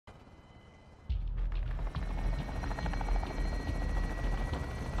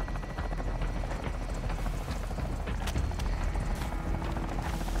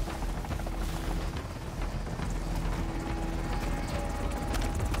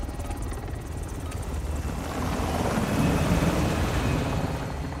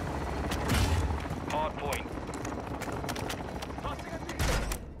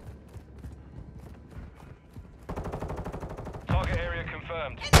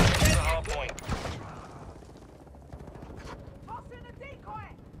hard point. Toss in a decoy!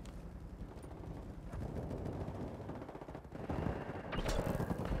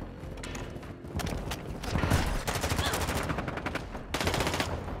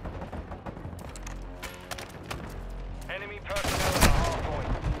 Enemy personnel at the hard point.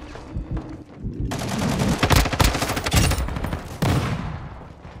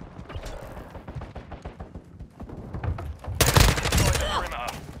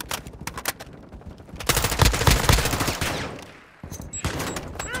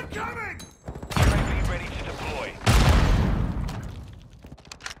 Incoming! UAV ready to deploy.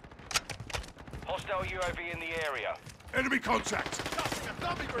 Hostile UAV in the area. Enemy contact! Tossing a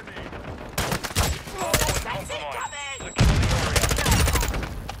dummy grenade! Hardpoint compromised. Secure the area.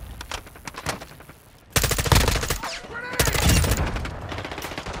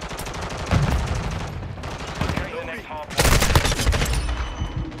 Locate the next hardpoint.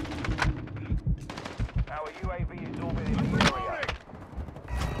 Our UAV is orbiting the area.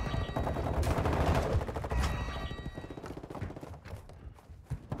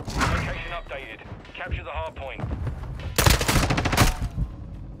 Location updated. Capture the hardpoint.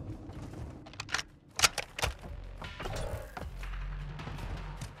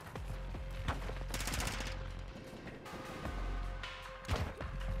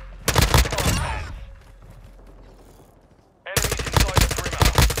 Enemies inside the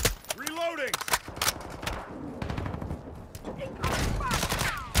perimeter. Reloading!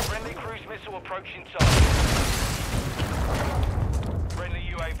 Friendly cruise missile approaching target. Friendly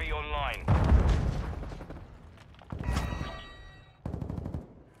UAV online.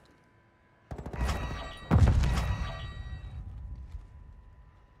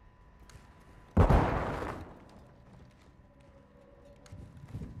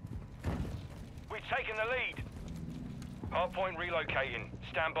 We've taken the lead. Hardpoint relocating.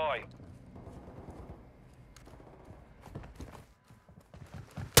 Stand by.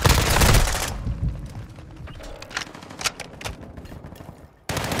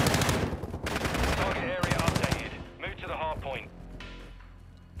 Target area updated. Move to the hardpoint.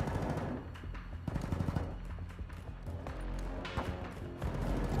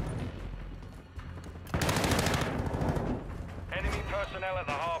 Enemy personnel at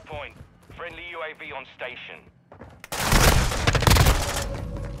the hardpoint. Friendly UAV on station.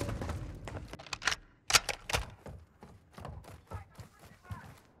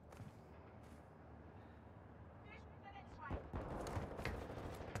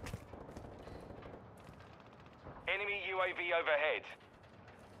 Enemy UAV overhead.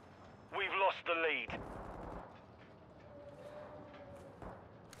 We've lost the lead.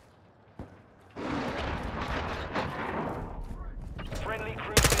 Friendly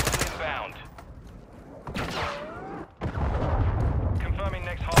cruise missile inbound. Confirming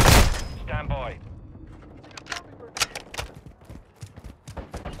next hardpoint. Stand by.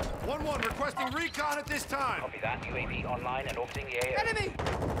 1-1 requesting recon at this time! Copy that. UAV online and orbiting the AO. Enemy!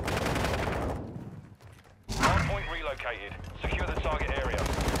 Hardpoint relocated. Secure the target area.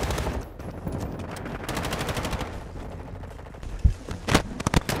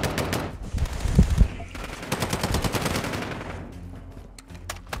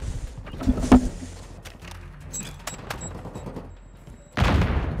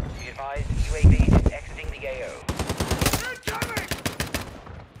 Be advised, UAV is exiting the AO. Incoming!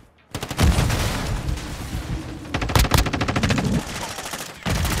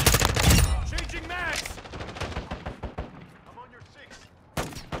 Changing mags! I'm on your 6.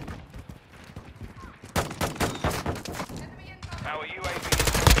 Our UAV is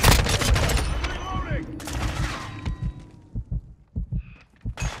Reloading!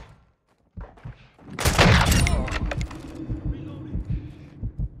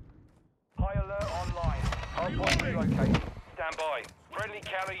 high alert online. Hardpoint relocated. Stand by. Friendly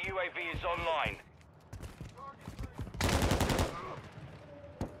counter UAV is online.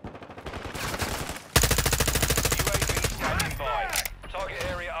 UAV standing by. Target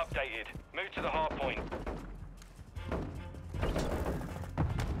area updated. Move to the hardpoint.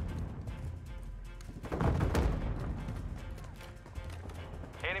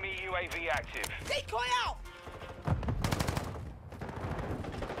 Enemy UAV active. Decoy out!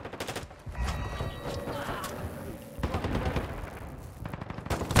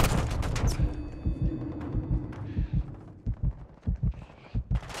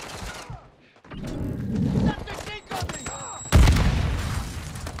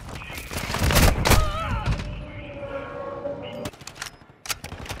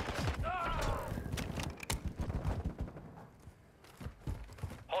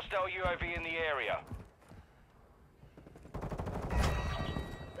 Hostile UAV in the area.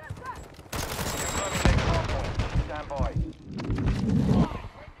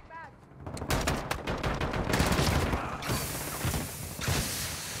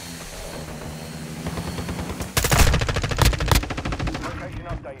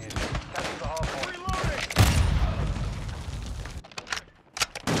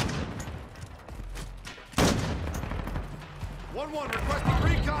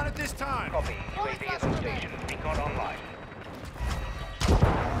 Copy. UAV is on station. Recon online. Drop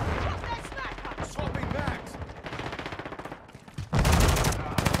that sniper! Swapping bags.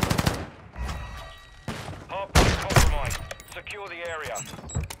 Hardpoint compromised. Secure the area.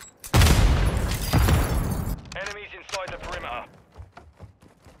 Enemies inside the perimeter.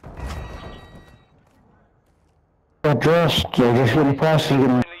 Just really fast.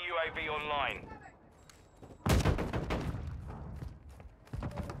 Friendly UAV online.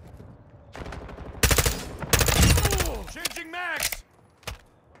 Changing mags.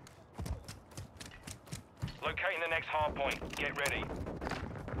 Locating the next hardpoint. Get ready.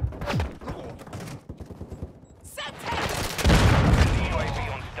 Friendly UAV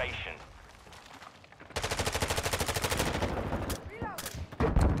on station.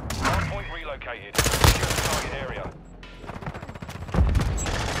 Hardpoint relocated. Secure the target area.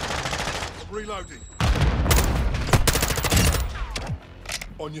 Reloading.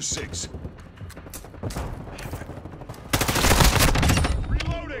 On your 6.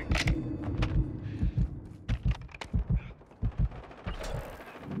 Reloading.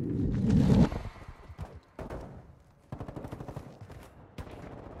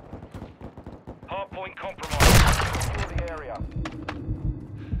 Hardpoint compromised. Secure the area.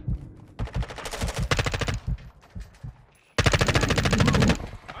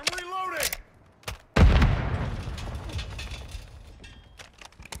 I'm reloading.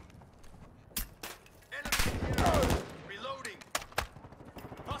 Enemy here. Reloading.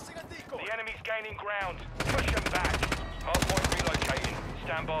 Tossing a decoy. The enemy's gaining ground. Push them back. Hardpoint relocating.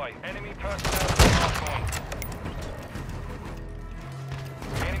 Stand by. Enemy personnel at the hardpoint.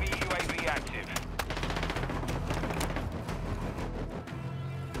 Enemy UAV active.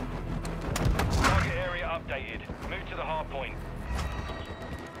 Target area updated. Move to the hardpoint.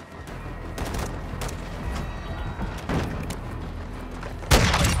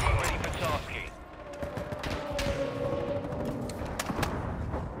 UAV ready for tasking.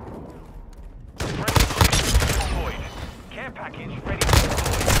 Deployed. Care package ready to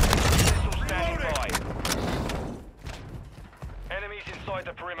deploy. Missile standing by. Enemies inside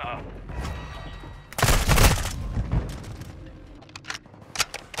the perimeter.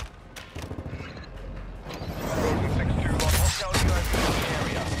 Rotor 6-2 on hostile UAV in the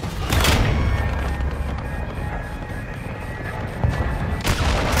area.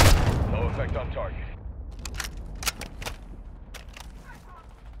 No effect on target.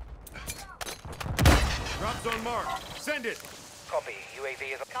 Drop zone marked. Send it. Copy. UAV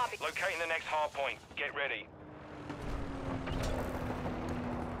is on. Copy. Locating the next hardpoint. Get ready.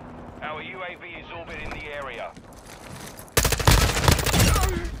 Our UAV is orbiting the area.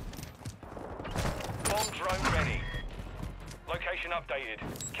 Bomb drone ready. Location updated.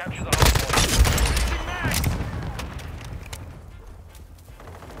 Capture the hardpoint.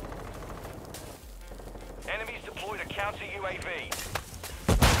 Enemies deployed a counter UAV.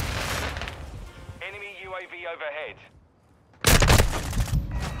 Enemy UAV overhead.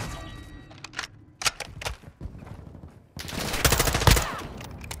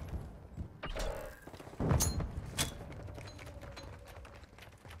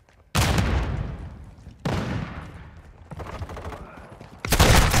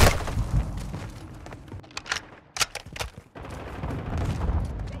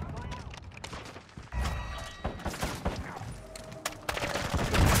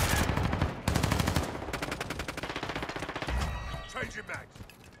 Changing mags.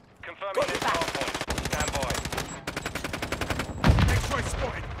 Confirming next hardpoint. Stand by. X-ray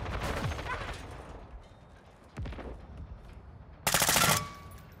spotted.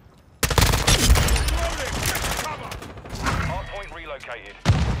 Reloading. Get cover. Hardpoint relocated.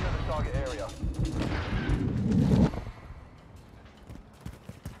 Secure the target area.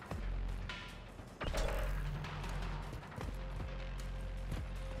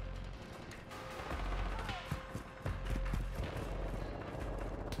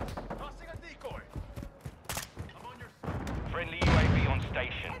 Tossing a decoy. I'm on your. Friendly UAV on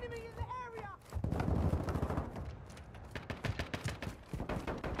station. Enemy in the area!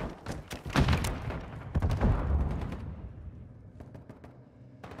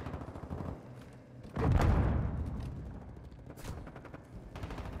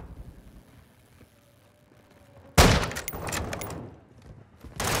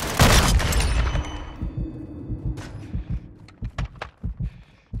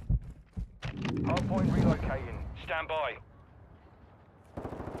 Hardpoint relocating. Stand by.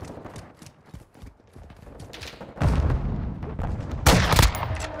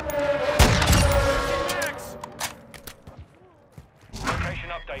 Max. Location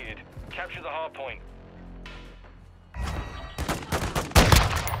updated. Capture the hardpoint.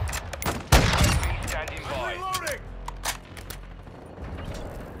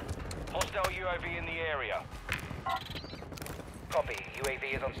 Hostile UAV in the area. Copy.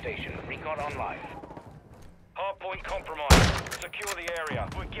 UAV is on station. Recon online. Hardpoint compromised. Secure the area.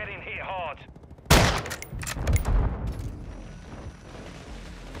 We're getting hit hard.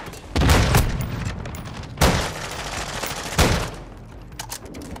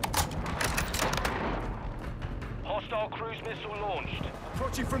 Hostile cruise missile launched.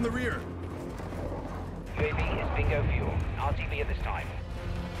 Approaching from the rear. UAV is bingo fuel. RTB at this time.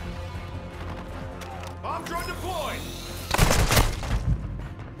 Bomb drone deployed.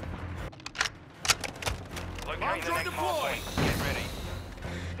 Locating the drone next deployed. hardpoint. Get ready.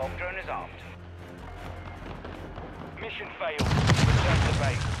 Bomb drone is armed. Mission failed. Return to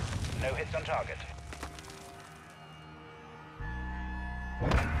base. No hits on target.